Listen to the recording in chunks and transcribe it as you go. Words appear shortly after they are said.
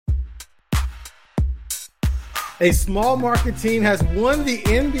A small market team has won the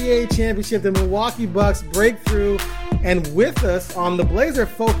NBA championship. The Milwaukee Bucks break through. And with us on the Blazer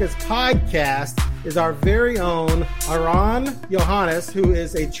Focus podcast is our very own Aran Johannes, who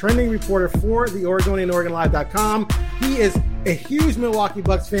is a trending reporter for the Oregonian, OregonLive.com. He is a huge Milwaukee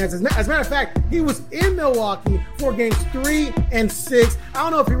Bucks fan. As a matter of fact, he was in Milwaukee for games 3 and 6. I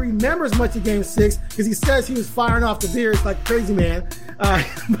don't know if he remembers much of game 6 because he says he was firing off the beers like a crazy man.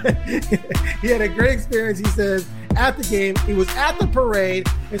 But he had a great experience, he says, at the game. He was at the parade.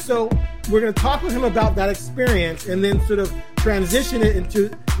 And so we're going to talk with him about that experience and then sort of transition it into,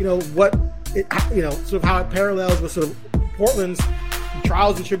 what it, sort of how it parallels with sort of Portland's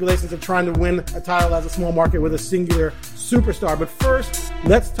trials and tribulations of trying to win a title as a small market with a singular superstar. But first,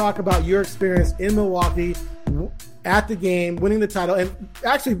 let's talk about your experience in Milwaukee at the game, winning the title. And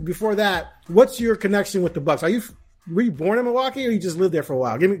actually, before that, what's your connection with the Bucks? Were you born in Milwaukee or you just lived there for a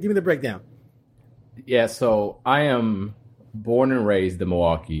while? Give me the breakdown. Yeah, so I am born and raised in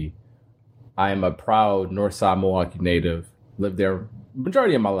Milwaukee. I am a proud Northside Milwaukee native. Lived there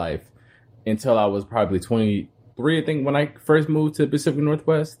majority of my life until I was probably 23, I think, when I first moved to the Pacific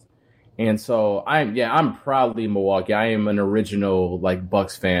Northwest. And so I'm proudly Milwaukee. I am an original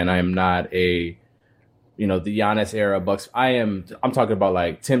Bucks fan. I am not a the Giannis era Bucks. I'm talking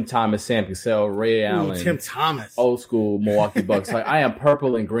about Tim Thomas, Sam Cassell, Ray Allen. Tim Thomas. Old school Milwaukee Bucks. I am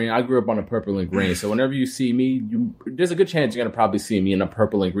purple and green. I grew up on a purple and green. So whenever you see me, there's a good chance you're going to probably see me in a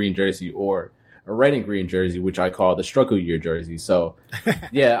purple and green jersey or a red and green jersey, which I call the struggle year jersey. So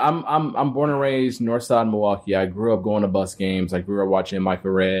yeah, I'm born and raised Northside Milwaukee. I grew up going to Bucks games. I grew up watching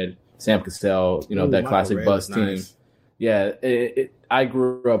Michael Redd, Sam Cassell, that Michael classic Redd Bucks team. nice. Yeah, I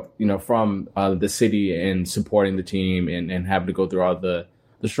grew up, from the city and supporting the team and having to go through all the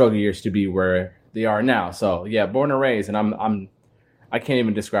struggle years to be where they are now. So yeah, born and raised, and I can't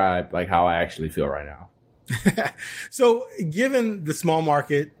even describe how I actually feel right now. So given the small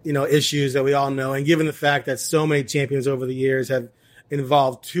market, issues that we all know, and given the fact that so many champions over the years have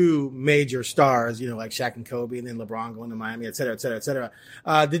involved two major stars, like Shaq and Kobe, and then LeBron going to Miami, et cetera, et cetera, et cetera.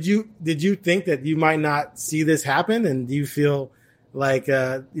 Did you think that you might not see this happen? And do you feel like,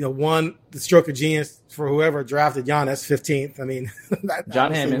 the stroke of genius for whoever drafted Giannis 15th? I mean, that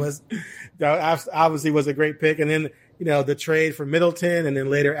John Hammond obviously was a great pick. And then, the trade for Middleton and then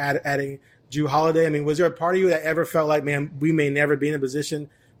later adding Jrue Holiday. I mean, was there a part of you that ever felt like, man, we may never be in a position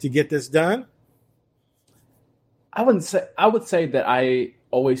to get this done? I would say that I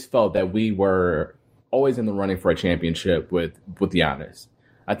always felt that we were always in the running for a championship with Giannis.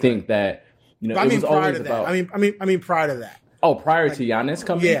 I think that I mean, prior to that. I mean, prior to that. Oh, prior to Giannis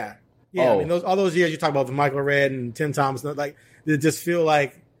coming? Yeah. Oh. I mean, all those years you talk about the Michael Redd and Tim Thomas, did it just feel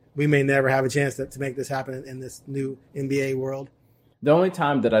like we may never have a chance to make this happen in this new NBA world? The only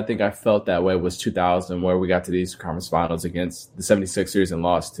time that I think I felt that way was 2000, where we got to the Eastern Conference Finals against the 76ers and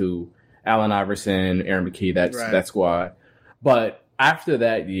lost to Allen Iverson, Aaron McKee, that squad. But after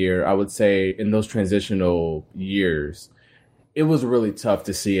that year, I would say in those transitional years, it was really tough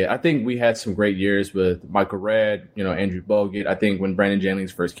to see it. I think we had some great years with Michael Redd, Andrew Bogut. I think when Brandon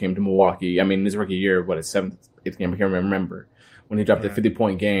Jennings first came to Milwaukee, I mean, his rookie year, his 7th, 8th game, I can't remember, when he dropped a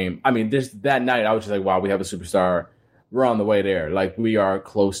 50-point game. I mean, that night, I was just like, wow, we have a superstar. We're on the way there. We are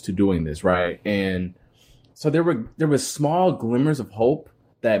close to doing this, right? And so there was small glimmers of hope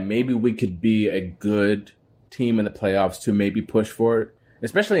that maybe we could be a good team in the playoffs to maybe push for it,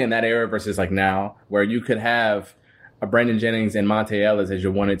 especially in that era versus now, where you could have a Brandon Jennings and Monte Ellis as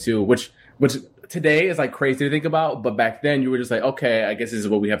your 1 and 2, which today is crazy to think about, but back then you were just okay, I guess this is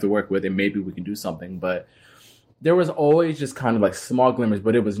what we have to work with, and maybe we can do something. But there was always just kind of small glimmers,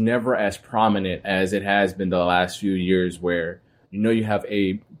 but it was never as prominent as it has been the last few years, where you have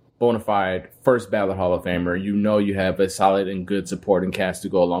a bona fide first ballot Hall of Famer. You have a solid and good supporting cast to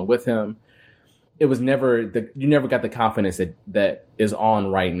go along with him. It was never you never got the confidence that is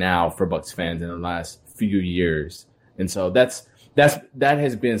on right now for Bucks fans in the last few years. And so that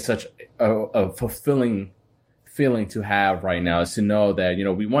has been such a fulfilling feeling to have right now, is to know that,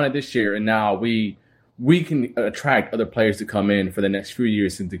 we won it this year and now we can attract other players to come in for the next few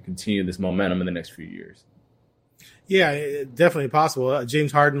years and to continue this momentum in the next few years. Yeah, definitely possible.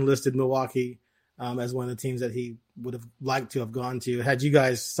 James Harden listed Milwaukee as one of the teams that he would have liked to have gone to. Had you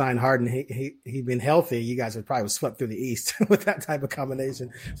guys signed Harden, he'd been healthy, you guys would probably have swept through the East with that type of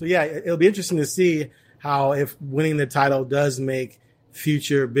combination. So yeah, it'll be interesting to see how, if winning the title does make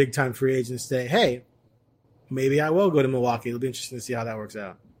future big time free agents say, hey, maybe I will go to Milwaukee. It'll be interesting to see how that works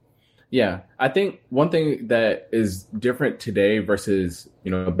out. Yeah, I think one thing that is different today versus,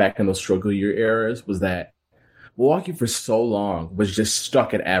 back in those struggle year eras was that Milwaukee for so long was just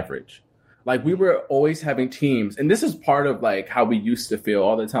stuck at average. Like we were always having teams, and this is part of like how we used to feel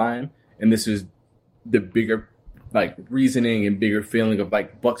all the time. And this is the bigger like reasoning and bigger feeling of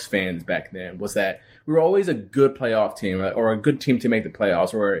like Bucks fans back then was that we were always a good playoff team or a good team to make the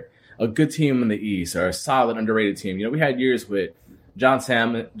playoffs or a good team in the East or a solid underrated team. You know, we had years with John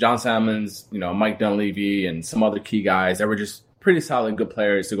Salmons, you know, Mike Dunleavy and some other key guys that were just pretty solid, good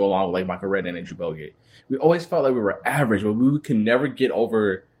players to go along with like Michael Redd and Andrew Bogut. We always felt like we were average, but we could never get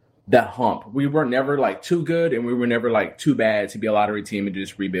over that hump. We were never like too good and we were never like too bad to be a lottery team and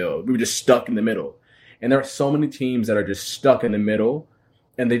just rebuild. We were just stuck in the middle. And there are so many teams that are just stuck in the middle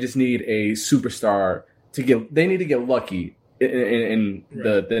and they just need a superstar they need to get lucky in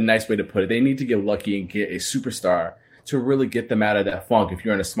the nice way to put it. They need to get lucky and get a superstar to really get them out of that funk if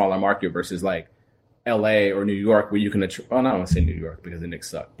you're in a smaller market versus like LA or New York where you can, I don't want to say New York because the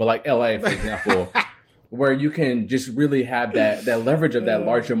Knicks suck, but like LA, for example, where you can just really have that leverage of that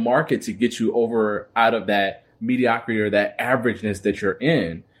larger market to get you over out of that mediocrity or that averageness that you're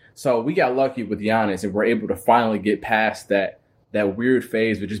in. So we got lucky with Giannis and we're able to finally get past that weird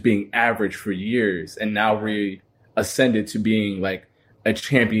phase of just being average for years. And now we ascended to being like a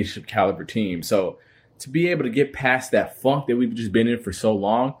championship caliber team. So to be able to get past that funk that we've just been in for so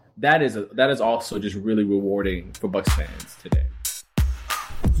long, that is also just really rewarding for Bucks fans today.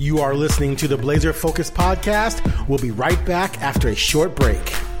 You are listening to the Blazer Focus podcast. We'll be right back after a short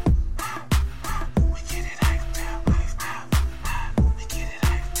break.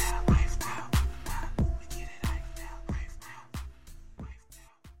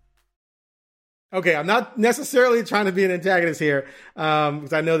 Okay, I'm not necessarily trying to be an antagonist here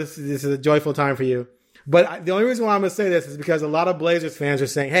because I know this is a joyful time for you. But the only reason why I'm going to say this is because a lot of Blazers fans are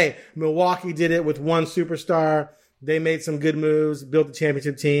saying, hey, Milwaukee did it with one superstar. They made some good moves, built a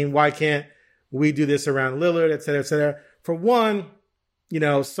championship team. Why can't we do this around Lillard, et cetera, et cetera? For one, you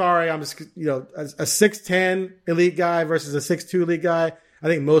know, sorry, I'm just, you know, a 6'10 elite guy versus a 6'2 elite guy. I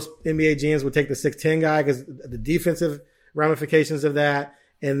think most NBA GMs would take the 6'10 guy because the defensive ramifications of that.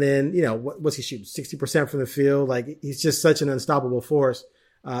 And then, you know, what's he shooting? 60% from the field. Like, he's just such an unstoppable force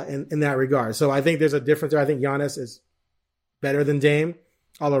in that regard. So I think there's a difference there. I think Giannis is better than Dame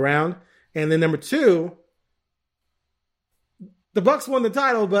all around. And then number two, the Bucks won the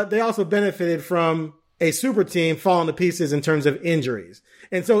title, but they also benefited from a super team falling to pieces in terms of injuries.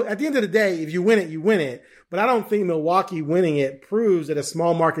 And so at the end of the day, if you win it, you win it. But I don't think Milwaukee winning it proves that a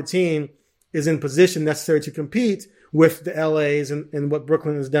small market team is in position necessary to compete with the LAs and what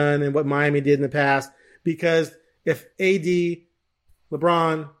Brooklyn has done and what Miami did in the past. Because if AD,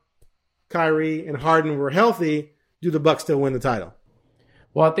 LeBron, Kyrie, and Harden were healthy, do the Bucks still win the title?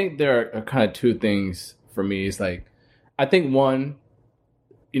 Well, I think there are kind of two things for me. It's like, I think one,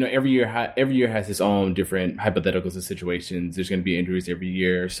 you know, every year has its own different hypotheticals and situations. There's going to be injuries every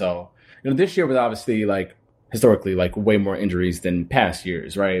year. So, you know, this year was obviously like historically like way more injuries than past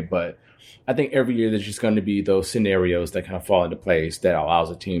years, right? But I think every year there's just going to be those scenarios that kind of fall into place that allows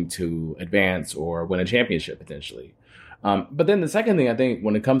a team to advance or win a championship potentially. But then the second thing, I think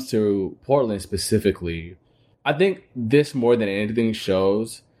when it comes to Portland specifically, I think this more than anything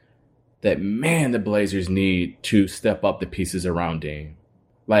shows that, man, the Blazers need to step up the pieces around Dame.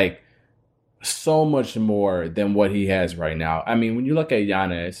 Like, so much more than what he has right now. I mean, when you look at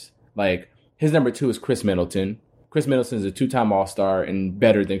Giannis, like, his number two is Chris Middleton. Chris Middleton is a two-time All-Star and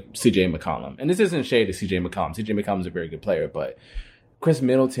better than C.J. McCollum. And this isn't shade to C.J. McCollum. C.J. McCollum is a very good player, but Chris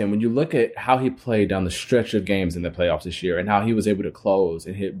Middleton, when you look at how he played down the stretch of games in the playoffs this year and how he was able to close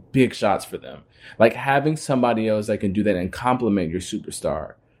and hit big shots for them, like having somebody else that can do that and complement your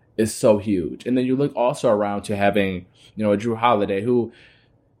superstar is so huge. And then you look also around to having, you know, a Drew Holiday who,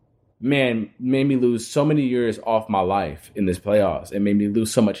 man, made me lose so many years off my life in this playoffs and made me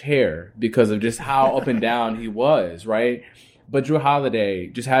lose so much hair because of just how up and down he was, right? But Drew Holiday,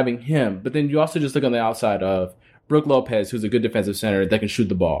 just having him. But then you also just look on the outside of Brook Lopez, who's a good defensive center that can shoot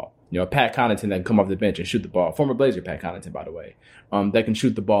the ball. You know, Pat Connaughton that can come off the bench and shoot the ball. Former Blazer Pat Connaughton, by the way, that can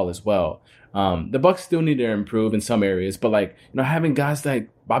shoot the ball as well. The Bucks still need to improve in some areas, but like, you know, having guys like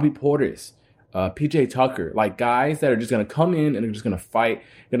Bobby Portis, PJ Tucker, like guys that are just going to come in and are just going to fight,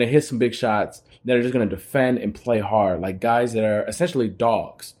 going to hit some big shots, that are just going to defend and play hard, like guys that are essentially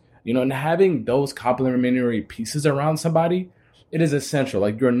dogs, you know, and having those complementary pieces around somebody, it is essential.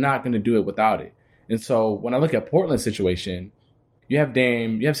 Like, you're not going to do it without it. And so when I look at Portland's situation, you have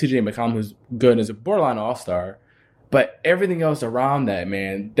Dame, you have CJ McCollum, who's good as a borderline all-star, but everything else around that,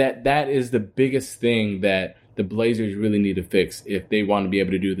 man, that is the biggest thing that the Blazers really need to fix if they want to be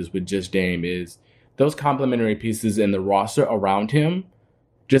able to do this with just Dame, is those complementary pieces in the roster around him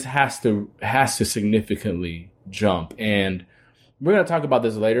just has to significantly jump. And we're going to talk about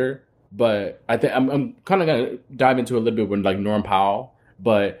this later, But I think I'm kind of going to dive into a little bit with like Norm Powell,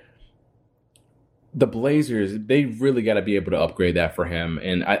 but the Blazers, they really got to be able to upgrade that for him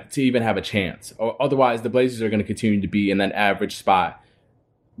and to even have a chance. Or otherwise, the Blazers are going to continue to be in that average spot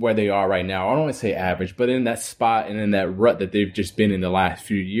where they are right now. I don't want to say average, but in that spot and in that rut that they've just been in the last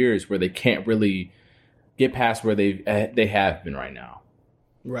few years where they can't really get past where they have been right now.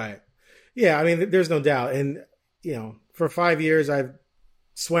 Right. Yeah, I mean, there's no doubt. And, for 5 years, I've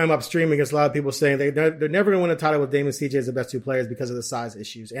swam upstream against a lot of people saying they're never going to win a title with Dame and CJ as the best two players because of the size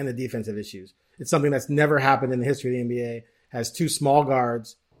issues and the defensive issues. It's something that's never happened in the history of the NBA. Has two small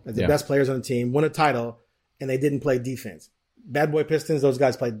guards as the best players on the team, won a title, and they didn't play defense. Bad boy Pistons, those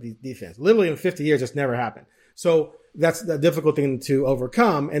guys played defense. Literally in 50 years, it's never happened. So that's a difficult thing to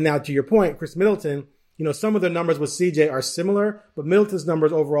overcome. And now to your point, Chris Middleton, some of the numbers with CJ are similar, but Middleton's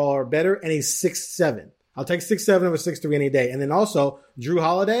numbers overall are better, and he's 6'7". I'll take 6'7" over 6'3" any day. And then also Drew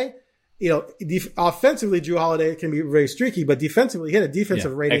Holiday, offensively, Drew Holiday can be very streaky, but defensively, he had a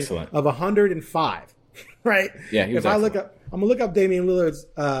defensive rating of 105, right? Yeah, he was I'm going to look up Damian Lillard's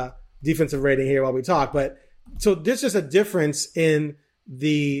defensive rating here while we talk. But so there's just a difference in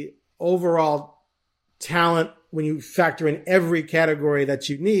the overall talent when you factor in every category that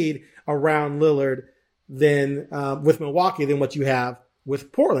you need around Lillard than with Milwaukee than what you have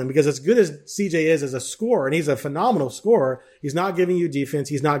with Portland, because as good as CJ is as a scorer, and he's a phenomenal scorer, he's not giving you defense,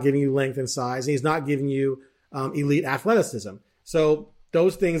 he's not giving you length and size, and he's not giving you elite athleticism. So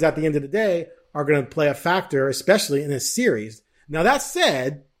those things at the end of the day are going to play a factor, especially in a series. Now that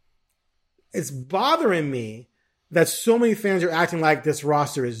said, it's bothering me that so many fans are acting like this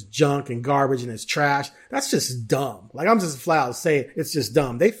roster is junk and garbage and it's trash. That's just dumb. Like, I'm just flat out saying it's just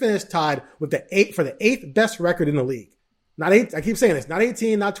dumb. They finished tied with the eighth best record in the league. Not eight. I keep saying this, not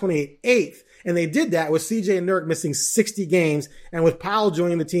 18, not 28, eighth. And they did that with CJ and Nurk missing 60 games and with Powell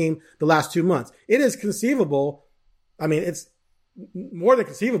joining the team the last 2 months. It is conceivable. I mean, it's more than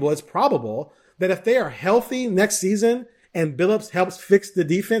conceivable. It's probable that if they are healthy next season and Billups helps fix the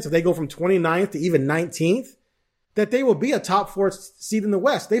defense, if they go from 29th to even 19th, that they will be a top 4 seed in the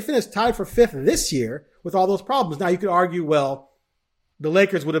West. They finished tied for 5th this year with all those problems. Now you could argue, well, the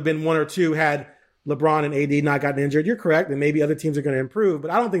Lakers would have been 1 or 2 had LeBron and AD not gotten injured. You're correct. And maybe other teams are going to improve, but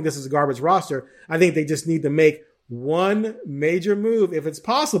I don't think this is a garbage roster. I think they just need to make one major move, if it's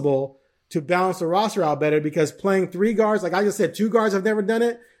possible, to balance the roster out better, because playing 3 guards, like I just said, 2 guards have never done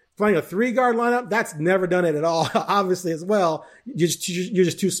it. Playing a 3-guard lineup, that's never done it at all, obviously, as well. You're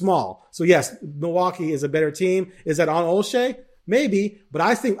just too small. So yes, Milwaukee is a better team. Is that on Olshey? Maybe, but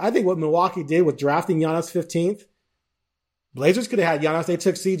I think what Milwaukee did with drafting Giannis 15th, Blazers could have had Giannis. They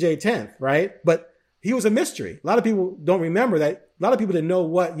took CJ 10th, right? But he was a mystery. A lot of people don't remember that. A lot of people didn't know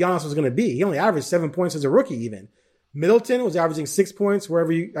what Giannis was going to be. He only averaged 7 points as a rookie even. Middleton was averaging 6 points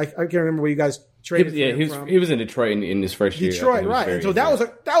wherever I can't remember where you guys traded him from. He was in Detroit in his first year. Detroit, right. And so that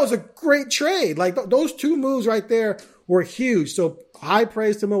was a great trade. Like those 2 moves right there were huge. So high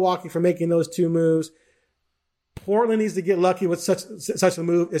praise to Milwaukee for making those 2 moves. Portland needs to get lucky with such a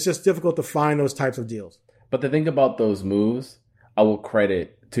move. It's just difficult to find those types of deals. But the thing about those moves, I will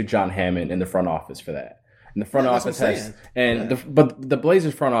credit to John Hammond in the front office for that. And the front office has, but the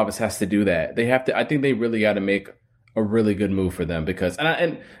Blazers front office has to do that. They have to. I think they really got to make a really good move for them, because and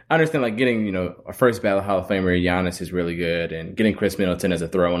I understand, like, getting a first ballot Hall of Famer Giannis is really good, and getting Chris Middleton as a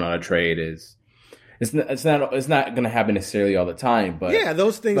throw-in on a trade is it's not going to happen necessarily all the time. But yeah,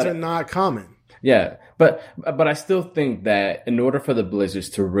 those things are not common. Yeah, but I still think that in order for the Blazers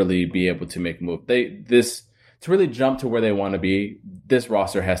to really be able to make a move, to really jump to where they want to be, this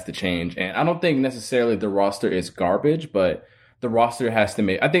roster has to change. And I don't think necessarily the roster is garbage, but the roster has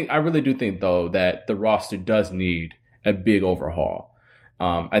to I really do think, though, that the roster does need a big overhaul.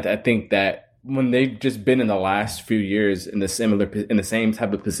 I think that when they've just been in the last few years in the same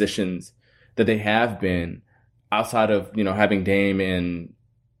type of positions that they have been, outside of, having Dame and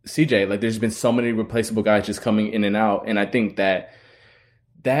CJ, like, there's been so many replaceable guys just coming in and out. And I think that's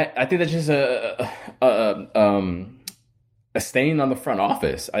just a stain on the front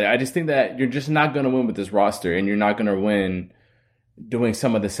office. I just think that you're just not going to win with this roster, and you're not going to win doing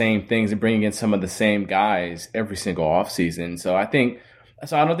some of the same things and bringing in some of the same guys every single offseason. So I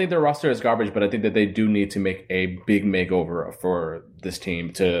don't think their roster is garbage, but I think that they do need to make a big makeover for this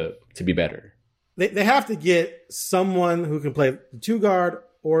team to be better. They have to get someone who can play the 2-guard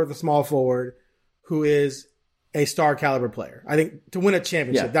or the small forward who is a star caliber player. I think to win a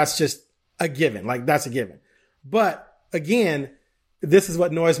championship, that's just a given. Like, that's a given. But again, this is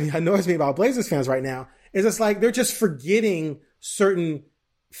what annoys me about Blazers fans right now, is it's like they're just forgetting certain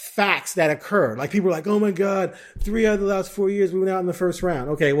facts that occurred. Like people were like, oh my God, 3 out of the last 4 years we went out in the first round.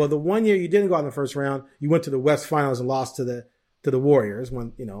 Okay, well the 1 year you didn't go out in the first round, you went to the West Finals and lost to the Warriors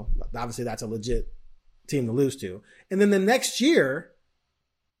when, obviously that's a legit team to lose to. And then the next year,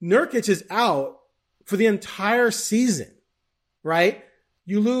 Nurkic is out for the entire season, right?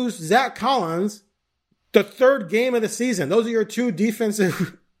 You lose Zach Collins the third game of the season. Those are your 2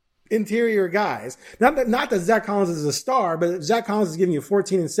 defensive interior guys. Not that Zach Collins is a star, but if Zach Collins is giving you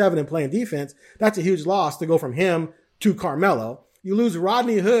 14 and 7 and playing defense, that's a huge loss to go from him to Carmelo. You lose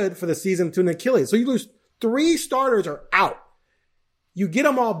Rodney Hood for the season to an Achilles. So you lose 3 starters are out. You get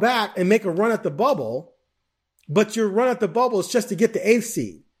them all back and make a run at the bubble, but your run at the bubble is just to get the 8th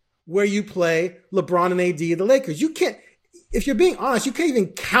seed where you play LeBron and AD the Lakers. You can't, if you're being honest, you can't even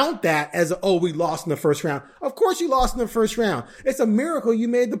count that as, we lost in the first round. Of course you lost in the first round. It's a miracle you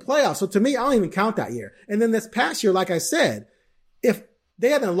made the playoffs. So to me, I don't even count that year. And then this past year, like I said, if they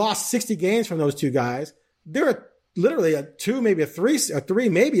hadn't lost 60 games from those 2 guys, they're literally a 2, maybe a 3,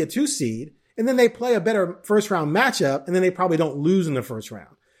 maybe a 2 seed. And then they play a better first round matchup, and then they probably don't lose in the first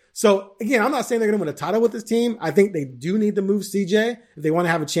round. So again, I'm not saying they're going to win a title with this team. I think they do need to move CJ if they want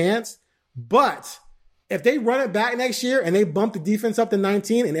to have a chance. But if they run it back next year and they bump the defense up to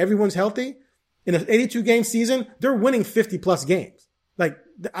 19 and everyone's healthy in an 82 game season, they're winning 50 plus games. Like,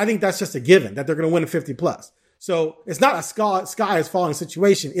 I think that's just a given that they're going to win 50 plus. So it's not a sky is falling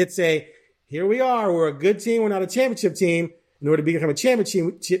situation. It's here we are. We're a good team. We're not a championship team. In order to become a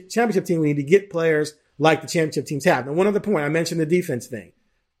championship team, we need to get players like the championship teams have. Now, one other point, I mentioned the defense thing.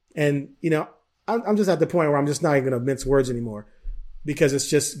 And, I'm just at the point where I'm just not even going to mince words anymore because it's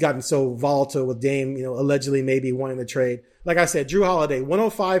just gotten so volatile with Dame, allegedly maybe wanting to trade. Like I said, Drew Holiday,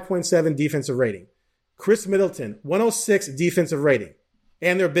 105.7 defensive rating. Chris Middleton, 106 defensive rating.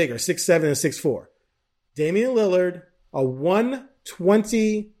 And they're bigger, 6'7" and 6'4". Damian Lillard, a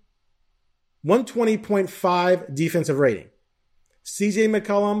 120.5 defensive rating. CJ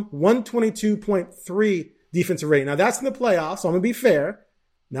McCollum, 122.3 defensive rating. Now that's in the playoffs, so I'm going to be fair.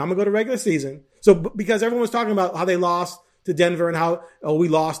 Now I'm going to go to regular season. So because everyone was talking about how they lost to Denver and how, we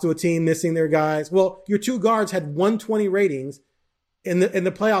lost to a team missing their guys. Well, your 2 guards had 120 ratings in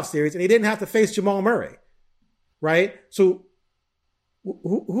the playoff series, and they didn't have to face Jamal Murray, right? So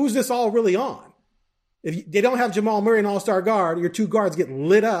who's this all really on? If they don't have Jamal Murray, an all-star guard, your 2 guards get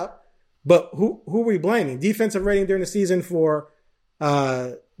lit up. But who are we blaming? Defensive rating during the season for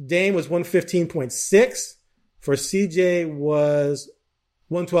Dame was 115.6. For CJ was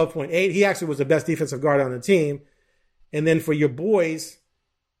 112.8. He actually was the best defensive guard on the team. And then for your boys,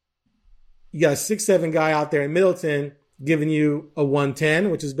 you got a 6'7" guy out there in Middleton giving you a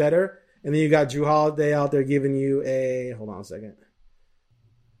 110, which is better. And then you got Drew Holiday out there giving you hold on a second.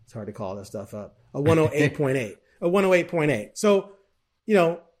 It's hard to call that stuff up. A 108.8. A 108.8. So,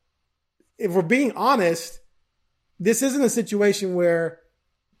 if we're being honest, this isn't a situation where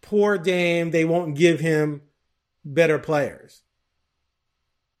poor Dame, they won't give him better players.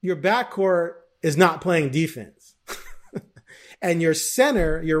 Your backcourt is not playing defense. And your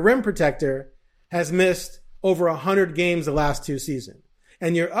center, your rim protector, has missed over 100 games the last 2 seasons.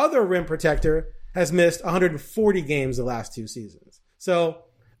 And your other rim protector has missed 140 games the last 2 seasons. So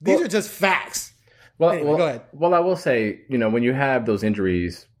these are just facts. Well, anyway, go ahead. Well, I will say, when you have those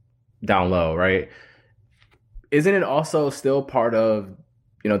injuries down low, right? Isn't it also still part of,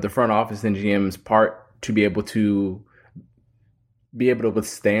 the front office and GM's part to be able to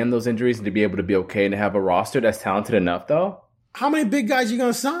withstand those injuries and to be able to be okay and to have a roster that's talented enough, though? How many big guys are you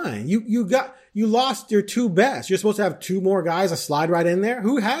going to sign? You lost your 2 best. You're supposed to have 2 more guys to slide right in there.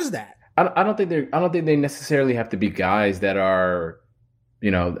 Who has that? I don't think they necessarily have to be guys that are,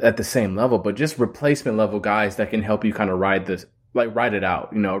 at the same level, but just replacement level guys that can help you kind of ride it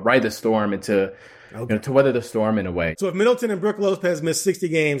out, ride the storm to weather the storm in a way. So if Middleton and Brook Lopez missed 60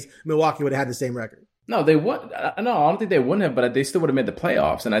 games, Milwaukee would have had the same record. No, they would. No, I don't think they wouldn't have, but they still would have made the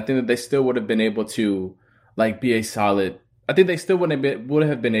playoffs. And I think that they still would have been able to be a solid. I think they still would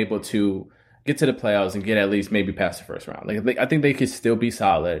have been able to get to the playoffs and get at least maybe past the first round. I think they could still be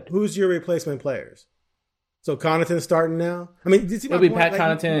solid. Who's your replacement players? So Connaughton's starting now? I mean, it'll be Pat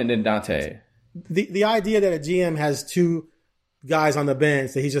Connaughton and then Dante. The idea that a GM has 2 guys on the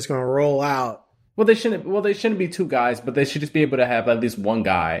bench that he's just going to roll out. Well, they shouldn't be 2 guys, but they should just be able to have at least 1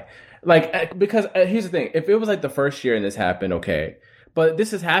 guy. Because here's the thing. If it was the first year and this happened, okay. But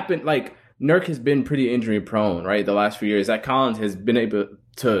this has happened, Nurk has been pretty injury prone, right? The last few years. Zach Collins has been able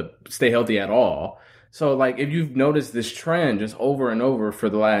to stay healthy at all. So, if you've noticed this trend just over and over for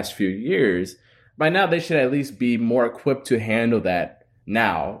the last few years, by now they should at least be more equipped to handle that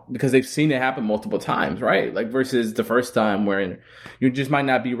now because they've seen it happen multiple times, right? Like versus the first time where you just might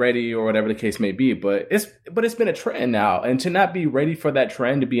not be ready or whatever the case may be. But it's been a trend now, and to not be ready for that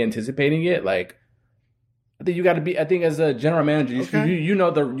trend, to be anticipating it, like I think you got to be. I think as a general manager, you know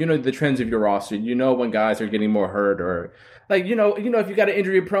the trends of your roster. You know when guys are getting more hurt or. Like, if you got an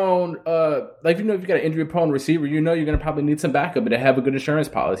injury prone, if you got an injury prone receiver, you're going to probably need some backup, but to have a good insurance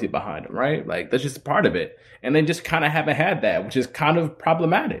policy behind them, right? Like, that's just a part of it. And they just kind of haven't had that, which is kind of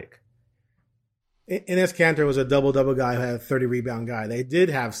problematic. Enes Kanter was a double-double guy who had a 30-rebound guy. They did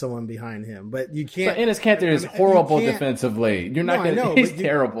have someone behind him, but you can't. But Enes Kanter is horrible defensively. You're not going to. He's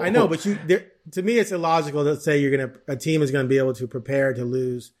terrible. I know, but to me, it's illogical to say a team is going to be able to prepare to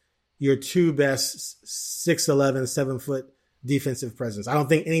lose your two best 6'11", 7-foot defensive presence. I don't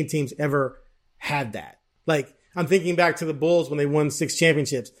think any team's ever had that. Like, I'm thinking back to the Bulls when they won 6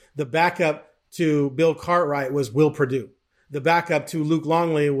 championships. The backup to Bill Cartwright was Will Perdue. The backup to Luke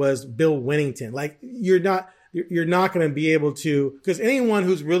Longley was Bill Winnington. Like, you're not going to be able to, because anyone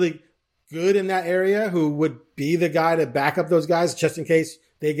who's really good in that area who would be the guy to back up those guys just in case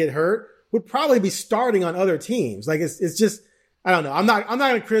they get hurt would probably be starting on other teams. Like, it's just, I don't know. I'm not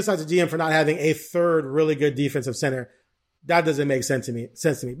going to criticize the GM for not having a third really good defensive center. That doesn't make sense to me.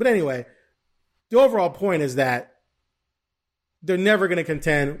 But anyway, the overall point is that they're never going to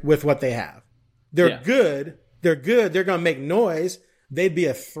contend with what they have. They're good. They're good. They're going to make noise. They'd be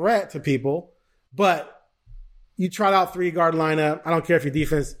a threat to people. But you trot out 3-guard lineup. I don't care if your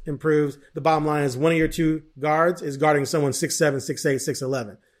defense improves. The bottom line is one of your 2 guards is guarding someone 6'7", 6'8",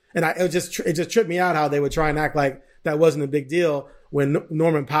 6'11". And it just tripped me out how they would try and act like that wasn't a big deal when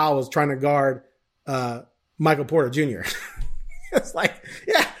Norman Powell was trying to guard Michael Porter Jr. It's like,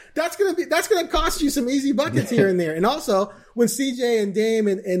 yeah, that's gonna cost you some easy buckets here and there. And also, when CJ and Dame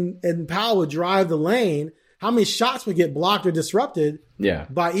and Powell would drive the lane, how many shots would get blocked or disrupted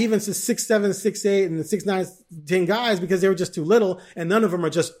by even 6'7", 6'8", and the 6'9", 10 guys because they were just too little, and none of them are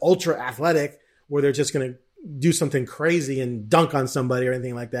just ultra athletic where they're just gonna do something crazy and dunk on somebody or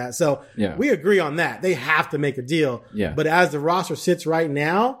anything like that. So we agree on that. They have to make a deal. Yeah. But as the roster sits right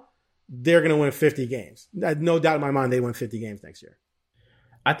now, they're going to win 50 games. No doubt in my mind they win 50 games next year.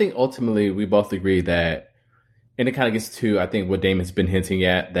 I think ultimately we both agree that, and it kind of gets to, I think, what Damon's been hinting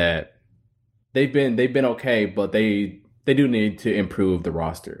at, that they've been okay, but they do need to improve the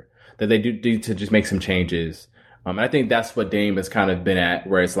roster. That they do need to just make some changes. And I think that's what Dame has kind of been at,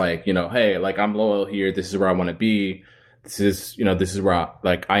 where it's like, hey, like I'm loyal here. This is where I want to be. This is where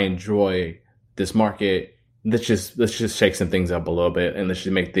I enjoy this market. Let's just shake some things up a little bit and let's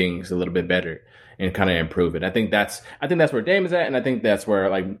just make things a little bit better and kind of improve it. I think that's where Dame is at, and I think that's where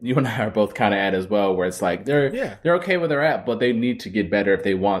like you and I are both kind of at as well, where it's like they're okay where they're at, but they need to get better if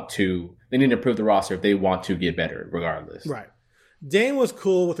they want to. They need to improve the roster if they want to get better, regardless. Right. Dame was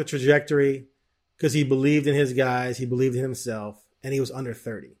cool with the trajectory because he believed in his guys, he believed in himself, and he was under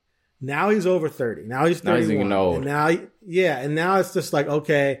 30. Now he's over 30. Now he's 31. Now he's getting old. And now it's just like,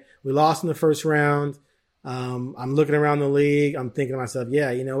 okay, we lost in the first round. I'm looking around the league. I'm thinking to myself,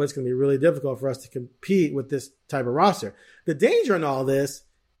 it's going to be really difficult for us to compete with this type of roster. The danger in all this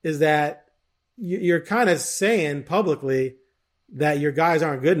is that you're kind of saying publicly that your guys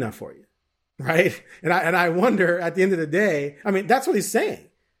aren't good enough for you, right? And I wonder at the end of the day, I mean, that's what he's saying.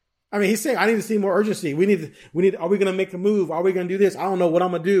 I mean, he's saying, I need to see more urgency. Are we going to make a move? Are we going to do this? I don't know what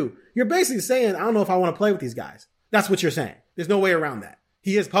I'm going to do. You're basically saying, I don't know if I want to play with these guys. That's what you're saying. There's no way around that.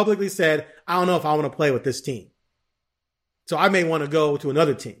 He has publicly said, I don't know if I want to play with this team. So I may want to go to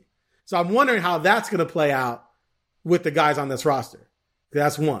another team. So I'm wondering how that's going to play out with the guys on this roster.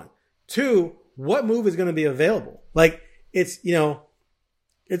 That's one. Two, what move is going to be available? Like, it's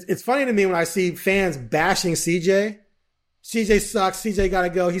funny to me when I see fans bashing CJ. CJ sucks. CJ got to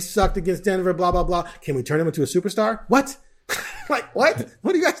go. He sucked against Denver, blah, blah, blah. Can we turn him into a superstar? What? Like, what?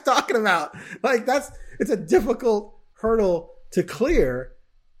 What are you guys talking about? Like, it's a difficult hurdle to clear,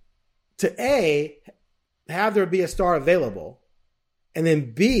 to A, have there be a star available, and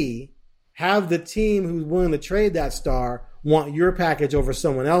then B, have the team who's willing to trade that star want your package over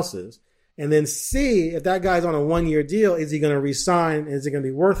someone else's, and then C, if that guy's on a 1-year deal, is he going to re-sign, and is it going to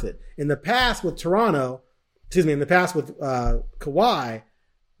be worth it? In the past with Kawhi,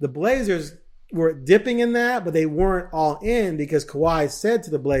 the Blazers were dipping in that, but they weren't all in because Kawhi said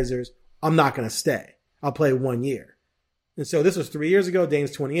to the Blazers, I'm not going to stay. I'll play 1 year. And so this was 3 years ago.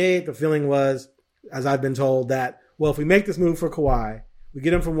 Dame's 28. The feeling was, as I've been told, that, well, if we make this move for Kawhi, we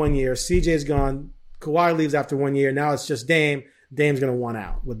get him for 1 year, CJ's gone, Kawhi leaves after 1 year, now it's just Dame. Dame's going to want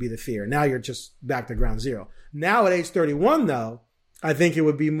out, would be the fear. Now you're just back to ground zero. Now at age 31, though, I think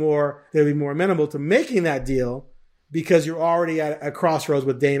they'd be more amenable to making that deal because you're already at a crossroads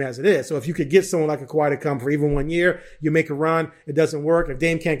with Dame as it is. So if you could get someone like a Kawhi to come for even 1 year, you make a run, it doesn't work. If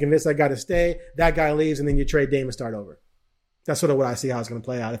Dame can't convince that guy to stay, that guy leaves, and then you trade Dame and start over. That's sort of what I see how it's going to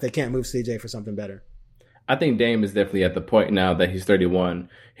play out if they can't move CJ for something better. I think Dame is definitely at the point now that he's 31.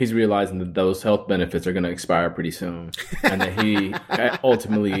 He's realizing that those health benefits are going to expire pretty soon, and that he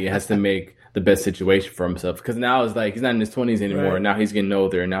ultimately has to make the best situation for himself. Because now it's like he's not in his 20s anymore. Right. Now he's getting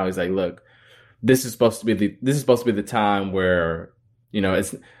older, and now he's like, look, this is supposed to be the time where, you know,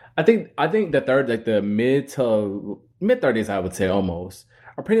 it's. I think the mid 30s, I would say almost,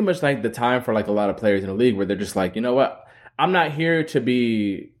 are pretty much like the time for like a lot of players in the league where they're just like, you know what, I'm not here to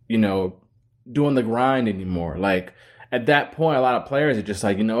be, you know, doing the grind anymore. Like at that point, a lot of players are just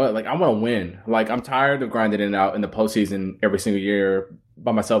like, you know what, like I want to win. Like I'm tired of grinding it out in the postseason every single year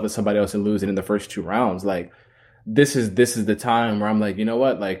by myself and somebody else and losing in the first 2 rounds. Like this is the time where I'm like, you know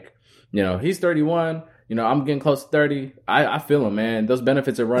what, like, you know, he's 31. You know, I'm getting close to 30. I feel him, man. Those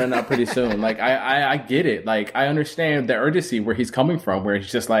benefits are running out pretty soon. Like, I get it. Like, I understand the urgency where he's coming from, where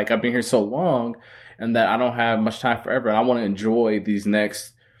he's just like, I've been here so long and that I don't have much time forever. And I want to enjoy these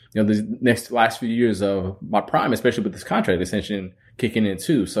last few years of my prime, especially with this contract extension kicking in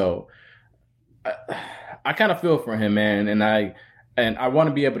too. So I kind of feel for him, man. And I want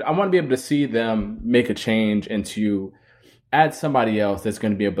to be able to see them make a change and to add somebody else that's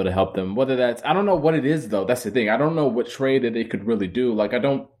going to be able to help them. Whether that's, I don't know what it is though. That's the thing. I don't know what trade that they could really do. Like I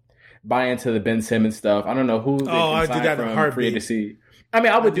don't buy into the Ben Simmons stuff. I don't know who they can sign from free agency. I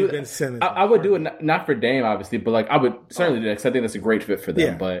mean, I would do it. Ben Simmons. I would do it not for Dame, obviously, but like I would certainly do that because I think that's a great fit for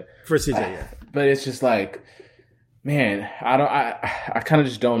them. Yeah, but for CJ, yeah. But it's just like, man, I kind of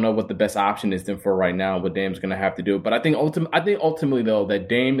just don't know what the best option is then for right now. What Dame's going to have to do. But I think ultimately though that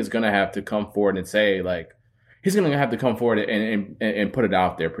Dame is going to have to come forward and say like. He's going to have to come forward and put it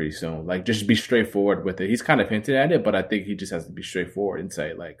out there pretty soon. Like, just be straightforward with it. He's kind of hinted at it, but I think he just has to be straightforward and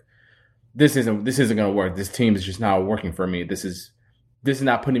say, like, this isn't going to work. This team is just not working for me. This is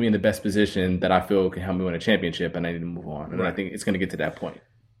not putting me in the best position that I feel can help me win a championship, and I need to move on. And I think it's going to get to that point.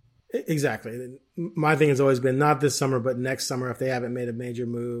 Exactly. My thing has always been not this summer, but next summer, if they haven't made a major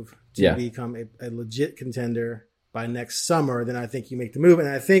move to become a legit contender by next summer, then I think you make the move. And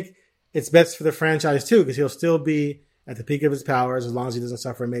I think it's best for the franchise too, because he'll still be at the peak of his powers as long as he doesn't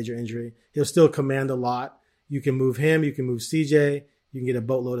suffer a major injury. He'll still command a lot. You can move him. You can move CJ. You can get a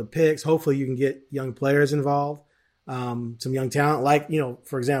boatload of picks. Hopefully you can get young players involved, some young talent. Like, you know,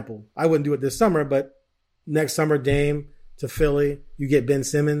 for example, I wouldn't do it this summer, but next summer, Dame to Philly, you get Ben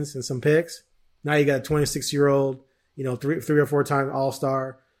Simmons and some picks. Now you got a 26-year-old, you know, three or four time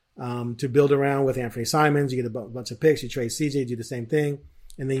All-Star to build around with Anthony Simons. You get a bunch of picks. You trade CJ, do the same thing.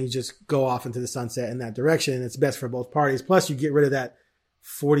 And then you just go off into the sunset in that direction. And it's best for both parties. Plus, you get rid of that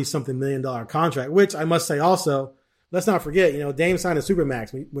 $40-something million contract, which I must say also, let's not forget, you know, Dame signed a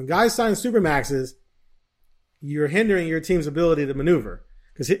Supermax. When guys sign Supermaxes, you're hindering your team's ability to maneuver.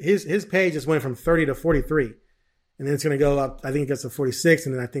 Because his pay just went from 30 to 43. And then it's going to go up, I think it gets to 46,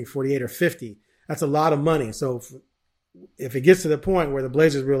 and then I think 48 or 50. That's a lot of money. So if it gets to the point where the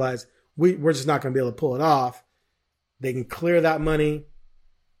Blazers realize we're just not going to be able to pull it off, they can clear that money,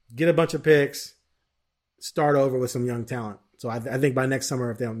 get a bunch of picks, start over with some young talent. So I think by next summer,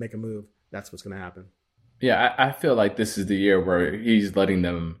 if they don't make a move, that's what's going to happen. Yeah, I feel like this is the year where he's letting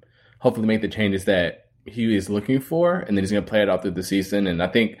them hopefully make the changes that he is looking for, and then he's going to play it out through the season. And I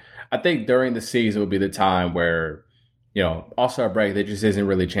think during the season will be the time where, you know, All-Star break, that just isn't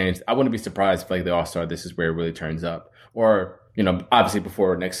really changed. I wouldn't be surprised if like the All-Star, this is where it really turns up. Or, you know, obviously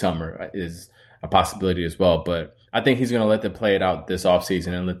before next summer is a possibility as well. But I think he's going to let them play it out this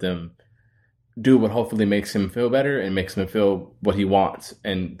offseason and let them do what hopefully makes him feel better and makes him feel what he wants,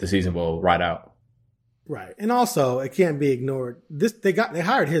 and the season will ride out. Right. And also, it can't be ignored. They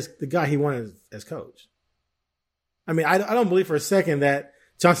hired the guy he wanted as coach. I mean, I don't believe for a second that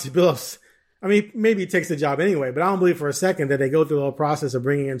Chauncey Billups, I mean, maybe he takes the job anyway, but I don't believe for a second that they go through the whole process of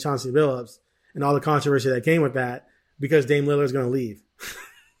bringing in Chauncey Billups and all the controversy that came with that because Dame Lillard is going to leave.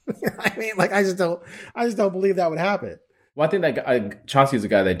 I mean, like, I just don't believe that would happen. Well, I think that Chauncey is a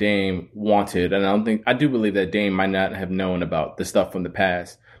guy that Dame wanted, and I do believe that Dame might not have known about the stuff from the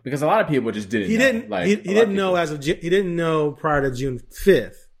past because a lot of people just didn't. He didn't know prior to June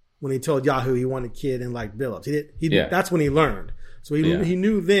 5th when he told Yahoo he wanted Kidd and liked Billups. That's when he learned. So he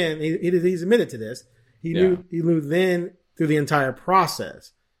knew then. He's admitted to this. He knew then through the entire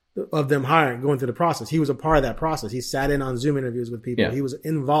process of them going through the process. He was a part of that process. He sat in on Zoom interviews with people. Yeah. He was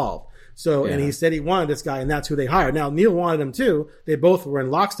involved. So, and he said he wanted this guy, and that's who they hired. Now, Neil wanted him too. They both were in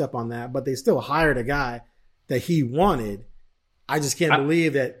lockstep on that, but they still hired a guy that he wanted. I just can't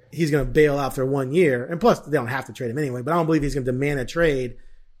believe that he's going to bail out for 1 year. And plus, they don't have to trade him anyway. But I don't believe he's going to demand a trade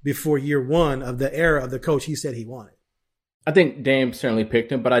before year one of the era of the coach he said he wanted. I think Dame certainly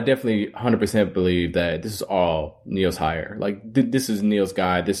picked him, but I definitely 100% believe that this is all Neil's hire. Like, this is Neil's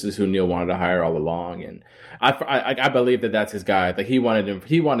guy. This is who Neil wanted to hire all along. And I believe that that's his guy. Like, he wanted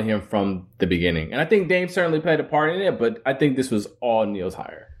him from the beginning. And I think Dame certainly played a part in it, but I think this was all Neil's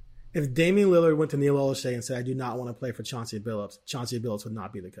hire. If Damian Lillard went to Neil Olshey and said, I do not want to play for Chauncey Billups would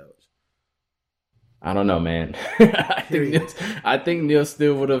not be the coach. I don't know, man. I think Neil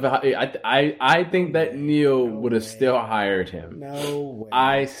still would have. I think that Neil would have still hired him. No way.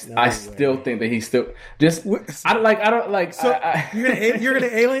 I still think that he still just. I don't like. So you're gonna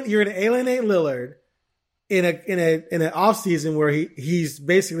alienate Lillard in an off season where he's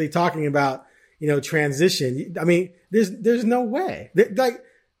basically talking about transition. I mean, there's no way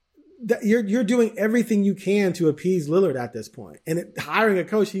you're doing everything you can to appease Lillard at this point, and hiring a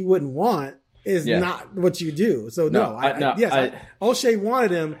coach he wouldn't want is not what you do. So O'Shea wanted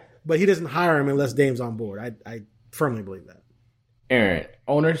him, but he doesn't hire him unless Dame's on board. I firmly believe that. Aaron,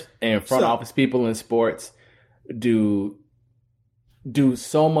 owners and front office people in sports do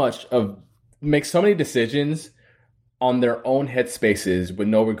so much make so many decisions on their own headspaces with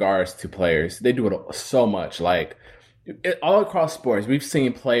no regards to players. They do it so much. Like all across sports, we've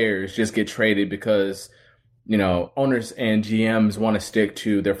seen players just get traded because owners and GMs want to stick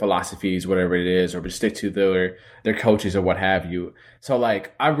to their philosophies, whatever it is, or stick to their coaches or what have you. So,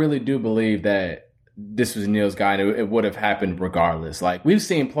 like, I really do believe that this was Neil's guy, and it would have happened regardless. Like, we've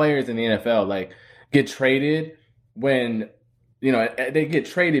seen players in the NFL, like, get traded when, they get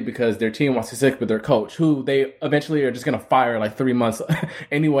traded because their team wants to stick with their coach, who they eventually are just going to fire like 3 months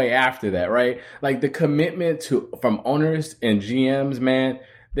anyway after that, right? Like, the commitment from owners and GMs, man,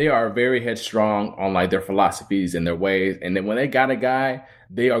 they are very headstrong on like their philosophies and their ways. And then when they got a guy,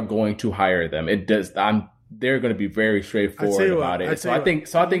 they are going to hire them. They're going to be very straightforward about it. So I think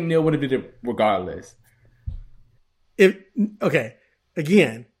Neil would have did it regardless. If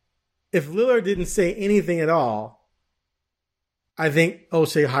Lillard didn't say anything at all, I think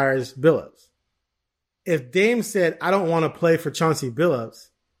O'Shea hires Billups. If Dame said, I don't want to play for Chauncey Billups,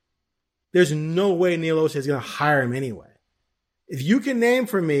 there's no way Neil O'Shea is going to hire him anyway. If you can name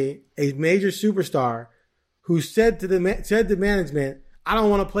for me a major superstar who said to management, I don't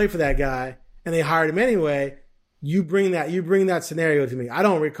want to play for that guy, and they hired him anyway, you bring that scenario to me. I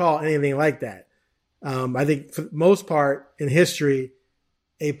don't recall anything like that. I think for the most part in history,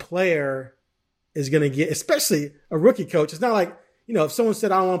 a player is going to get, especially a rookie coach. It's not like, if someone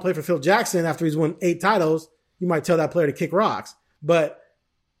said, I don't want to play for Phil Jackson after he's won 8 titles, you might tell that player to kick rocks. But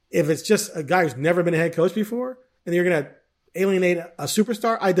if it's just a guy who's never been a head coach before, and you're going to alienate a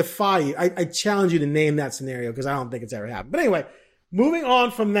superstar, I defy you. I challenge you to name that scenario because I don't think it's ever happened. But anyway, moving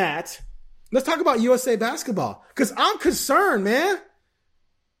on from that, let's talk about USA basketball because I'm concerned, man.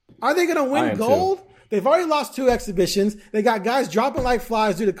 Are they going to win gold? Too. They've already lost 2 exhibitions. They got guys dropping like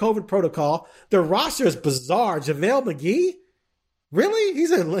flies due to COVID protocol. Their roster is bizarre. JaVale McGee? Really?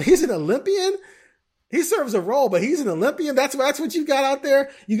 He's an Olympian? He serves a role, but he's an Olympian. That's what you got out there.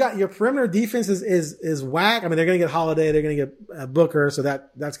 You got your perimeter defense is whack. I mean, they're going to get Holiday. They're going to get Booker. So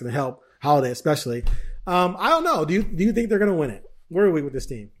that's going to help Holiday, especially. I don't know. Do you think they're going to win it? Where are we with this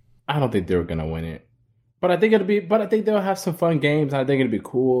team? I don't think they're going to win it, but I think they'll have some fun games. I think it'll be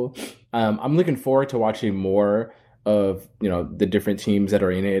cool. I'm looking forward to watching more of, the different teams that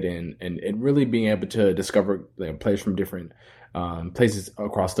are in it and really being able to discover players from different places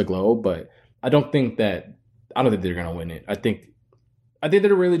across the globe. But I don't think they're going to win it. I think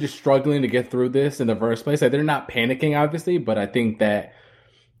they're really just struggling to get through this in the first place. Like, they're not panicking, obviously, but I think that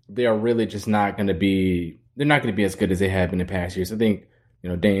they are really just they're not going to be as good as they have in the past years. I think,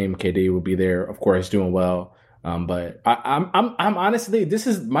 Dame, KD will be there, of course, doing well. But I'm honestly,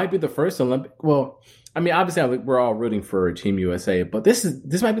 might be the first Olympic. Well, I mean, obviously we're all rooting for Team USA, but this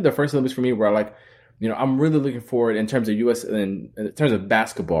might be the first Olympics for me where I'm really looking forward in terms of US and in terms of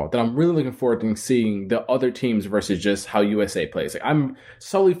basketball, that I'm really looking forward to seeing the other teams versus just how USA plays. Like, I'm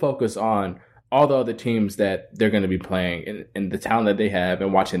solely focused on all the other teams that they're going to be playing and the talent that they have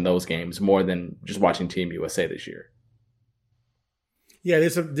and watching those games more than just watching Team USA this year. Yeah,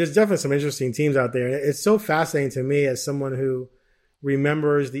 there's definitely some interesting teams out there. It's so fascinating to me as someone who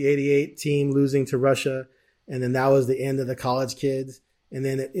remembers the 88 team losing to Russia, and then that was the end of the college kids. And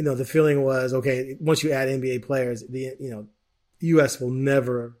then, the feeling was, okay, once you add NBA players, the U.S. will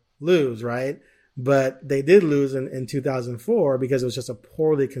never lose, right? But they did lose in 2004 because it was just a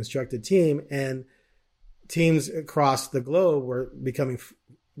poorly constructed team, and teams across the globe were becoming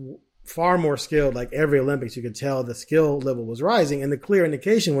far more skilled. Like every Olympics, you could tell the skill level was rising. And the clear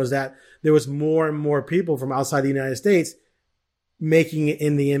indication was that there was more and more people from outside the United States making it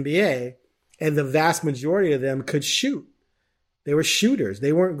in the NBA. And the vast majority of them could shoot. They were shooters.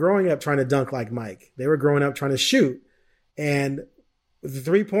 They weren't growing up trying to dunk like Mike. They were growing up trying to shoot. And the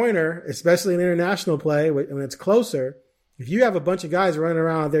three-pointer, especially in international play, when it's closer, if you have a bunch of guys running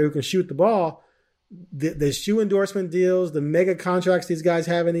around out there who can shoot the ball, the shoe endorsement deals, the mega contracts these guys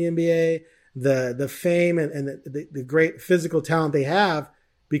have in the NBA, the fame and the great physical talent they have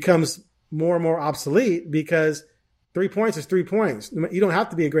becomes more and more obsolete because 3 points is 3 points. You don't have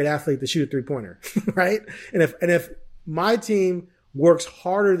to be a great athlete to shoot a three-pointer, right? And if my team works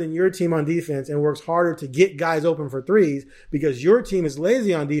harder than your team on defense and works harder to get guys open for threes because your team is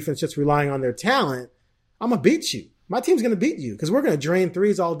lazy on defense, just relying on their talent, I'm going to beat you. My team's going to beat you because we're going to drain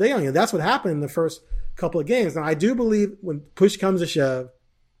threes all day on you. That's what happened in the first couple of games. Now, I do believe when push comes to shove,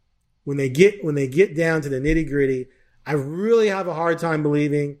 when they get down to the nitty gritty, I really have a hard time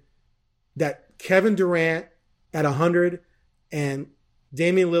believing that Kevin Durant at 100 and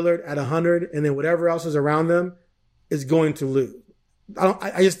Damian Lillard at 100 and then whatever else is around them is going to lose.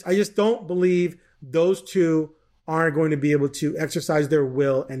 I just don't believe those two aren't going to be able to exercise their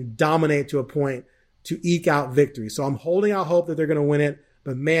will and dominate to a point to eke out victory. So I'm holding out hope that they're going to win it.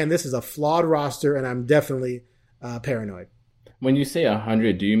 But man, this is a flawed roster, and I'm definitely paranoid. When you say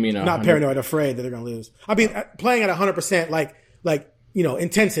 100, do you mean 100? Not paranoid, afraid that they're going to lose. I mean, playing at 100%, like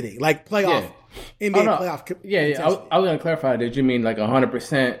intensity, like playoff. NBA playoff. Yeah. I was going to clarify. Did you mean like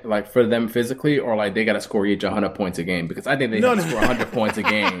 100%, like for them physically, or like they got to score each 100 points a game? Because I think they have to score 100 points a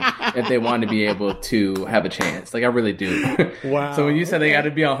game if they want to be able to have a chance. Like I really do. Wow. So when you said they got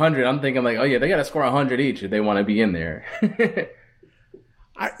to be 100, I'm thinking like, oh yeah, they got to score 100 each if they want to be in there.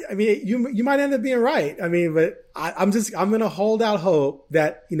 I mean, you might end up being right. I mean, but I'm going to hold out hope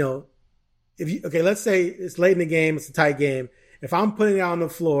that let's say it's late in the game, it's a tight game. If I'm putting it out on the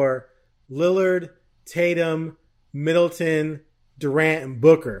floor, Lillard, Tatum, Middleton, Durant, and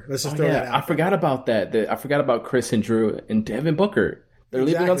Booker. Let's just throw that out. I forgot about that. I forgot about Chris and Drew and Devin Booker. They're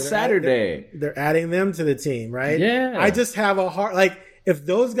leaving on Saturday. They're adding them to the team, right? Yeah. I just have a heart. Like, if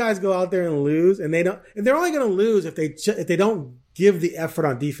those guys go out there and lose, and they're only going to lose if they don't give the effort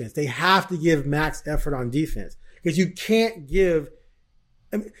on defense. They have to give max effort on defense because you can't give.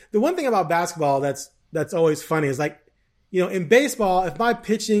 I mean, the one thing about basketball that's always funny is like, in baseball, if my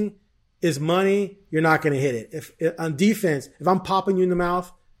pitching is money, you're not going to hit it. If on defense, if I'm popping you in the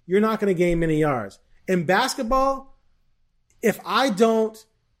mouth, you're not going to gain many yards. In basketball, if I don't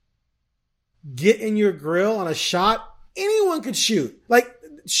get in your grill on a shot, anyone could shoot. Like,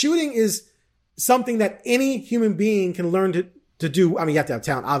 shooting is something that any human being can learn to do. I mean, you have to have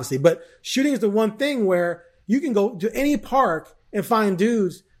talent, obviously, but shooting is the one thing where you can go to any park and find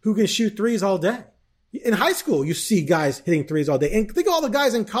dudes who can shoot threes all day. In high school, you see guys hitting threes all day. And think of all the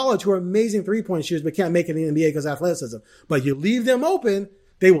guys in college who are amazing three-point shooters but can't make it in the NBA because of athleticism. But you leave them open,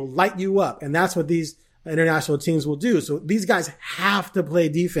 they will light you up. And that's what these international teams will do. So these guys have to play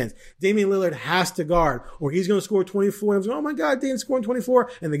defense. Damian Lillard has to guard, or he's going to score 24. And I'm going, oh my God, Damian's scoring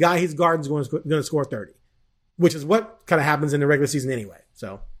 24. And the guy he's guarding is going to score 30, which is what kind of happens in the regular season anyway.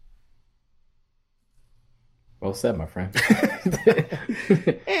 So. Well said, my friend.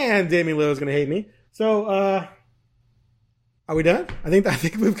 And Damian Lillard's going to hate me. So, are we done? I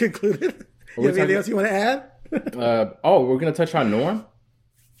think we've concluded. You have anything else you want to add? We're going to touch on Norm.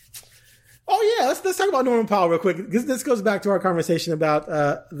 Oh yeah, let's talk about Norman Powell real quick. This goes back to our conversation about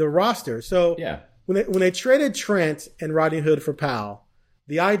the roster. So yeah, when they traded Trent and Rodney Hood for Powell,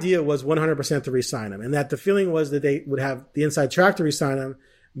 the idea was 100% to re-sign him, and that the feeling was that they would have the inside track to re-sign him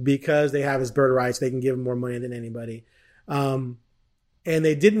because they have his bird rights. They can give him more money than anybody. And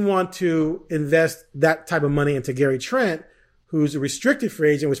they didn't want to invest that type of money into Gary Trent, who's a restricted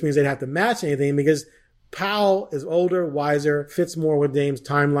free agent, which means they'd have to match anything because Powell is older, wiser, fits more with Dame's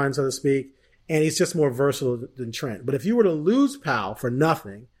timeline, so to speak, and he's just more versatile than Trent. But if you were to lose Powell for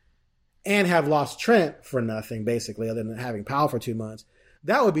nothing and have lost Trent for nothing, basically, other than having Powell for 2 months,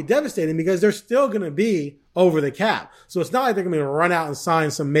 that would be devastating because they're still going to be over the cap. So it's not like they're going to run out and sign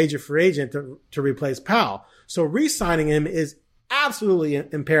some major free agent to replace Powell. So re-signing him is absolutely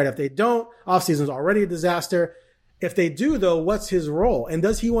imperative. If they don't, offseason's already a disaster. If they do, though, what's his role? And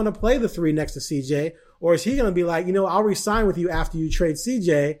does he want to play the three next to CJ? Or is he going to be like, I'll re-sign with you after you trade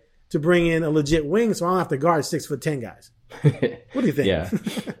CJ to bring in a legit wing so I don't have to guard 6'10" guys? What do you think? Yeah.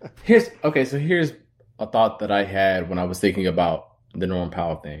 Here's a thought that I had when I was thinking about the Norm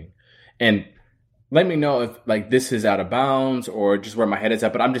Powell thing. And let me know if like this is out of bounds or just where my head is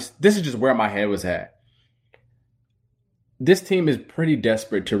at, but this is just where my head was at. this team is pretty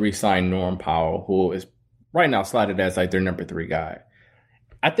desperate to re-sign Norm Powell, who is right now slotted as like their number 3 guy.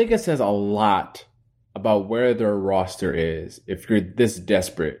 I think it says a lot about where their roster is if you're this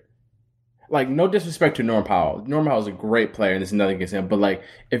desperate. Like, no disrespect to Norm Powell. Norm Powell is a great player, and there's nothing against him. But, like,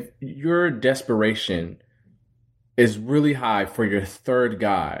 if your desperation is really high for your 3rd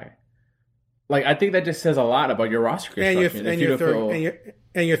guy, like, I think that just says a lot about your roster construction. And your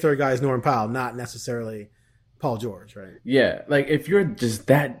 3rd guy is Norm Powell, not necessarily Paul George, right? Yeah. Like, if you're just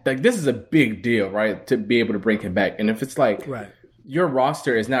that, like, this is a big deal, right, to be able to bring him back. And if it's like, right, your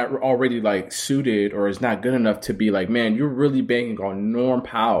roster is not already, like, suited or is not good enough to be like, man, you're really banking on Norm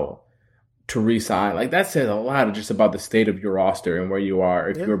Powell to re-sign. Like, that says a lot just about the state of your roster and where you are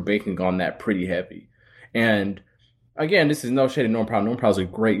if you're banking on that pretty heavy. And again, this is no shade of Norm Powell. Norm Powell's a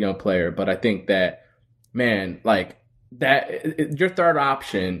great young player, but I think that, man, like, that your 3rd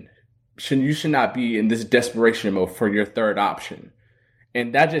option, you should not be in this desperation mode for your 3rd option.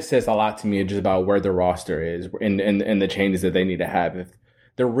 And that just says a lot to me just about where the roster is and the changes that they need to have if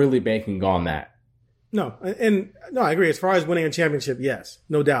they're really banking on that. No, I agree. As far as winning a championship, yes,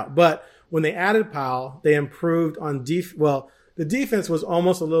 no doubt. But when they added Powell, they improved on the defense was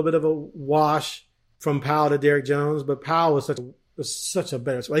almost a little bit of a wash from Powell to Derrick Jones, but Powell was such a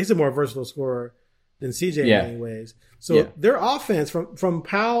better scorer. He's a more versatile scorer than CJ in many ways. So their offense from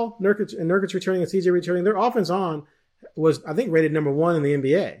Powell, Nurkic returning and CJ returning, their offense was, I think, rated number 1 in the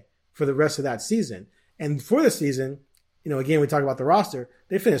NBA for the rest of that season. And for the season, again, we talk about the roster,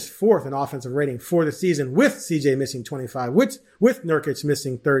 they finished 4th in offensive rating for the season with CJ missing 25, with Nurkic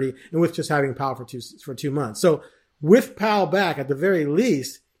missing 30, and with just having Powell for 2 months. So with Powell back, at the very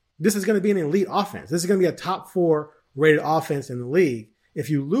least, this is going to be an elite offense. This is going to be a top 4 rated offense in the league. If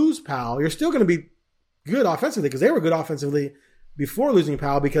you lose Powell, you're still going to be good offensively because they were good offensively before losing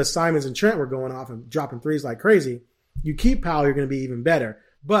Powell because Simons and Trent were going off and dropping threes like crazy. You keep Powell, you're going to be even better.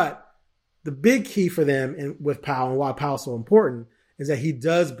 But the big key for them and with Powell and why Powell's so important is that he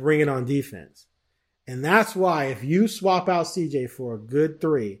does bring it on defense. And that's why if you swap out CJ for a good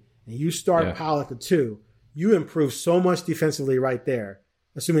 3 and you start Powell at the 2, you improve so much defensively right there,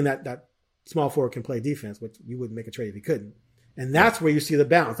 assuming that small forward can play defense, which you wouldn't make a trade if he couldn't. And that's where you see the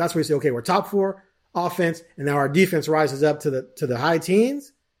balance. That's where you say, okay, we're top 4 offense, and now our defense rises up to the high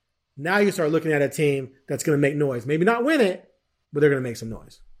teens. Now you start looking at a team that's going to make noise. Maybe not win it, but they're going to make some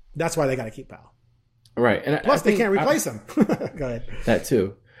noise. That's why they got to keep Powell. Right. And plus, they can't replace him. Go ahead. That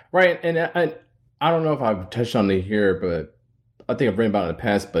too. Right. And I don't know if I've touched on it here, but I think I've written about it in the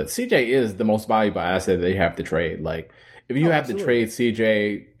past, but CJ is the most valuable asset they have to trade. Like, if you have to trade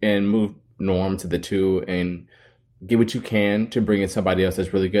CJ and move Norm to the 2 and get what you can to bring in somebody else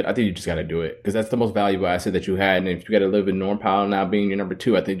that's really good, I think you just got to do it because that's the most valuable asset that you had. And if you got to live with Norm Powell now being your number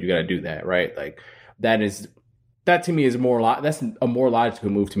 2, I think you got to do that, right? Like, that to me is that's a more logical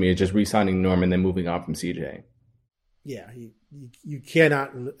move to me, is just re-signing Norm and then moving on from CJ. Yeah, you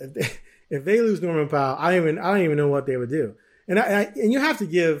cannot. If they lose Norman Powell, I don't even know what they would do. And you have to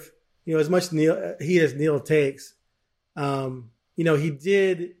give as much heat as Neil takes. He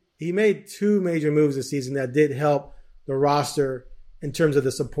made 2 major moves this season that did help the roster in terms of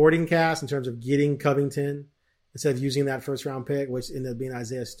the supporting cast, in terms of getting Covington instead of using that 1st-round pick, which ended up being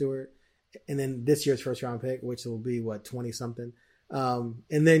Isaiah Stewart, and then this year's 1st-round pick, which will be 20-something, and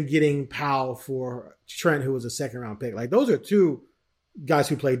then getting Powell for Trent, who was a 2nd-round pick. Like, those are 2 guys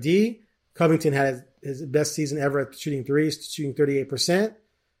who play D. Covington had his best season ever at shooting threes, shooting 38%.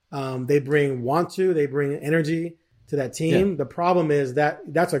 They bring energy to that team. Yeah. The problem is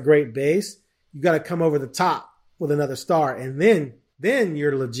that's a great base. You got to come over the top with another star, and then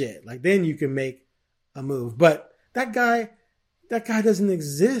you're legit. Like, then you can make a move. But that guy doesn't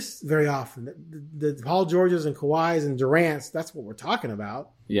exist very often. The Paul Georges and Kawhis and Durant's, that's what we're talking about.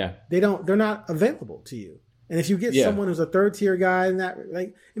 Yeah. They're not available to you. And if you get someone who's a 3rd-tier guy, and that,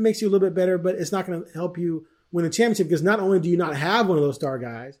 like, it makes you a little bit better, but it's not going to help you win the championship because not only do you not have one of those star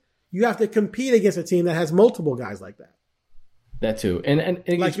guys, you have to compete against a team that has multiple guys like that. That too. And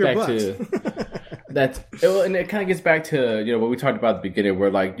it like gets back to and it kind of gets back to, what we talked about at the beginning, where,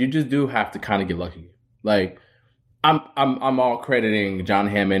 like, you just do have to kind of get lucky. Like, I'm all crediting John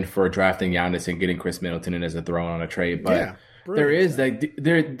Hammond for drafting Giannis and getting Chris Middleton in as a throw on a trade, but there is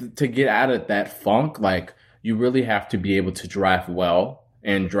to get out of that funk, like, you really have to be able to draft well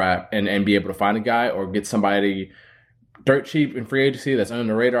and be able to find a guy or get somebody dirt cheap in free agency that's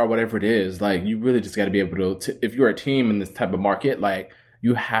under the radar, whatever it is. Like, you really just got to be able to, if you're a team in this type of market, like,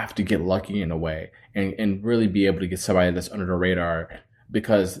 you have to get lucky in a way and really be able to get somebody that's under the radar,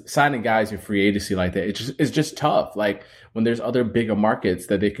 because signing guys in free agency like that, it's just tough. Like, when there's other bigger markets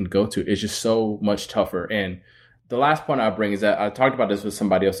that they can go to, it's just so much tougher. And the last point I bring is that I talked about this with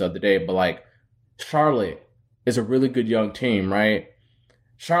somebody else the other day, but like Charlotte is a really good young team, right?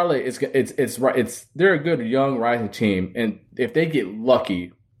 Charlotte they're a good young rising team, and if they get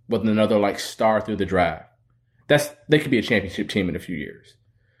lucky with another like star through the draft, they could be a championship team in a few years.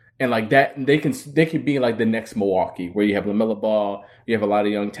 And like that, they could be like the next Milwaukee, where you have LaMelo Ball, you have a lot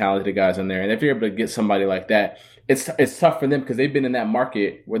of young talented guys in there, and if you're able to get somebody like that, it's tough for them because they've been in that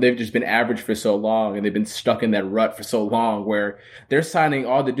market where they've just been average for so long, and they've been stuck in that rut for so long, where they're signing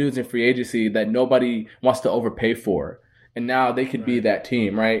all the dudes in free agency that nobody wants to overpay for, and now they could be that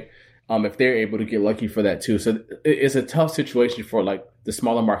team, right? If they're able to get lucky for that too. So it's a tough situation for like the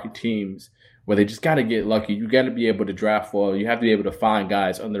smaller market teams, where they just got to get lucky. You got to be able to draft well. You have to be able to find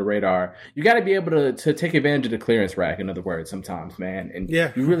guys under the radar. You got to be able to take advantage of the clearance rack, in other words, sometimes, man. And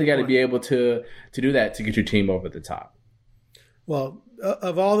you really got to be able to do that to get your team over the top. Well,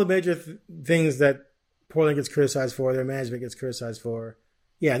 of all the major things that Portland gets criticized for, their management gets criticized for,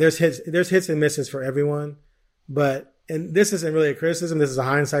 there's hits and misses for everyone. And this isn't really a criticism. This is a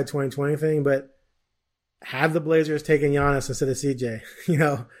hindsight 2020 thing, but have the Blazers taken Giannis instead of CJ?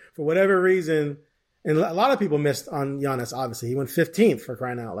 For whatever reason, and a lot of people missed on Giannis, obviously. He went 15th for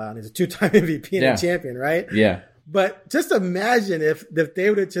crying out loud. He's a two-time MVP and a champion, right? Yeah. But just imagine if they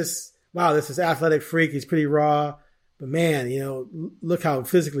would have just, wow, this is athletic freak. He's pretty raw. But man, look how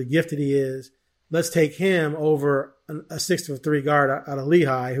physically gifted he is. Let's take him over a 6'3" guard out of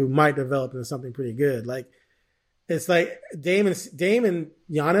Lehigh who might develop into something pretty good. Like, it's like Dame and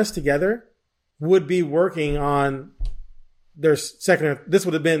Giannis together would be working on their this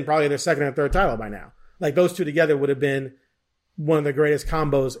would have been probably their second or third title by now. Like, those two together would have been one of the greatest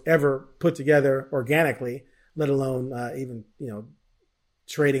combos ever put together organically, let alone even,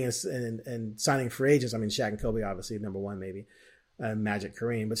 trading and signing free agents. I mean, Shaq and Kobe, obviously, number one, maybe, Magic,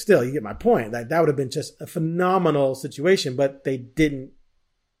 Kareem. But still, you get my point. That would have been just a phenomenal situation, but they didn't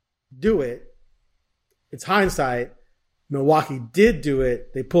do it. It's hindsight. Milwaukee did do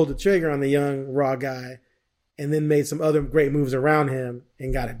it. They pulled the trigger on the young, raw guy, and then made some other great moves around him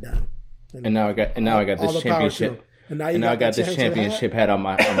and got it done. And now I got this championship. And now I got this championship hat on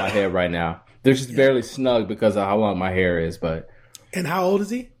my head right now. They're just barely snug because of how long my hair is. But and how old is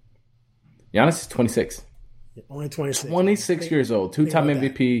he? Giannis is 26. Only 26. 26 years old. Two-time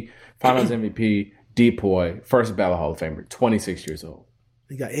MVP, Finals MVP, Depoy, first ballot Hall of Famer. 26 years old.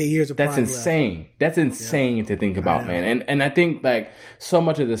 He got 8 years of prime. That's insane. Left. That's insane to think about, man. And I think like so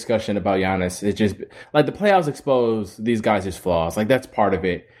much of the discussion about Giannis is just like the playoffs expose these guys' flaws. Like, that's part of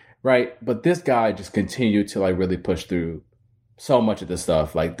it, right? But this guy just continued to like really push through so much of the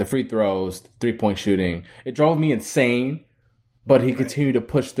stuff, like the free throws, 3-point shooting. It drove me insane, but he continued to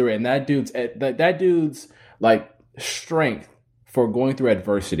push through it. And that dude's like strength for going through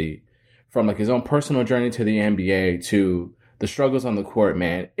adversity, from like his own personal journey to the NBA to the struggles on the court,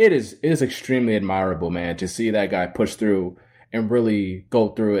 man, it is extremely admirable, man, to see that guy push through and really go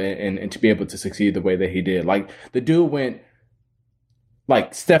through it and to be able to succeed the way that he did. Like, the dude went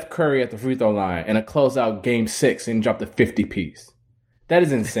like Steph Curry at the free throw line in a closeout game 6 and dropped a 50-piece. That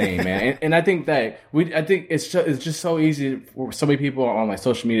is insane, man. And I think it's just so easy for so many people on like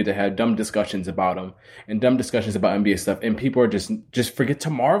social media to have dumb discussions about him and dumb discussions about NBA stuff, and people are just forget to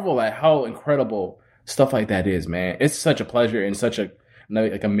marvel at how incredible stuff like that is, man. It's such a pleasure and such a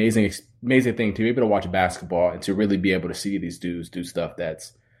like amazing thing to be able to watch basketball and to really be able to see these dudes do stuff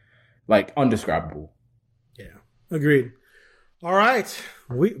that's like undescribable. Yeah, agreed. All right,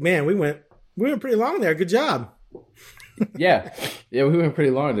 we went pretty long there. Good job. yeah, we went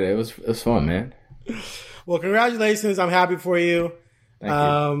pretty long today. It was fun, man. Well, congratulations. I'm happy for you.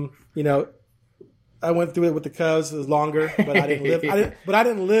 Thank you. I went through it with the Cubs. It was longer, but I didn't live. I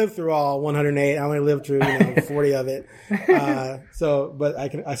didn't live through all 108. I only lived through 40 of it. I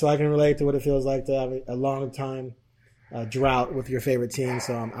can relate to what it feels like to have a long time drought with your favorite team.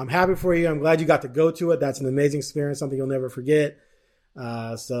 So I'm happy for you. I'm glad you got to go to it. That's an amazing experience, something you'll never forget.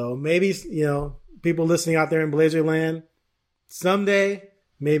 So maybe people listening out there in Blazer land, someday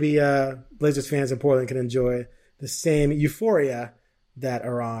maybe Blazers fans in Portland can enjoy the same euphoria that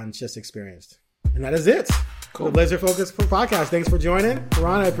Aron just experienced. And that is it. Cool. The Blazer Focus podcast. Thanks for joining.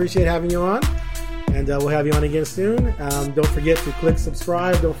 Aron, I appreciate having you on. And we'll have you on again soon. Don't forget to click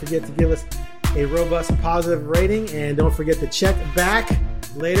subscribe. Don't forget to give us a robust positive rating. And don't forget to check back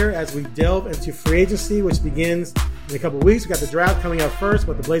later as we delve into free agency, which begins in a couple of weeks. We got the draft coming up first,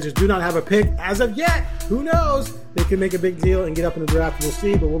 but the Blazers do not have a pick as of yet. Who knows? They could make a big deal and get up in the draft. We'll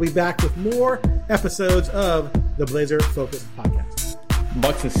see. But we'll be back with more episodes of the Blazer Focus podcast.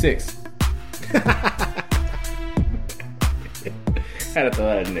 Bucks and 6. Had to throw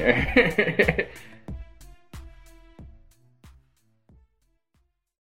that in there.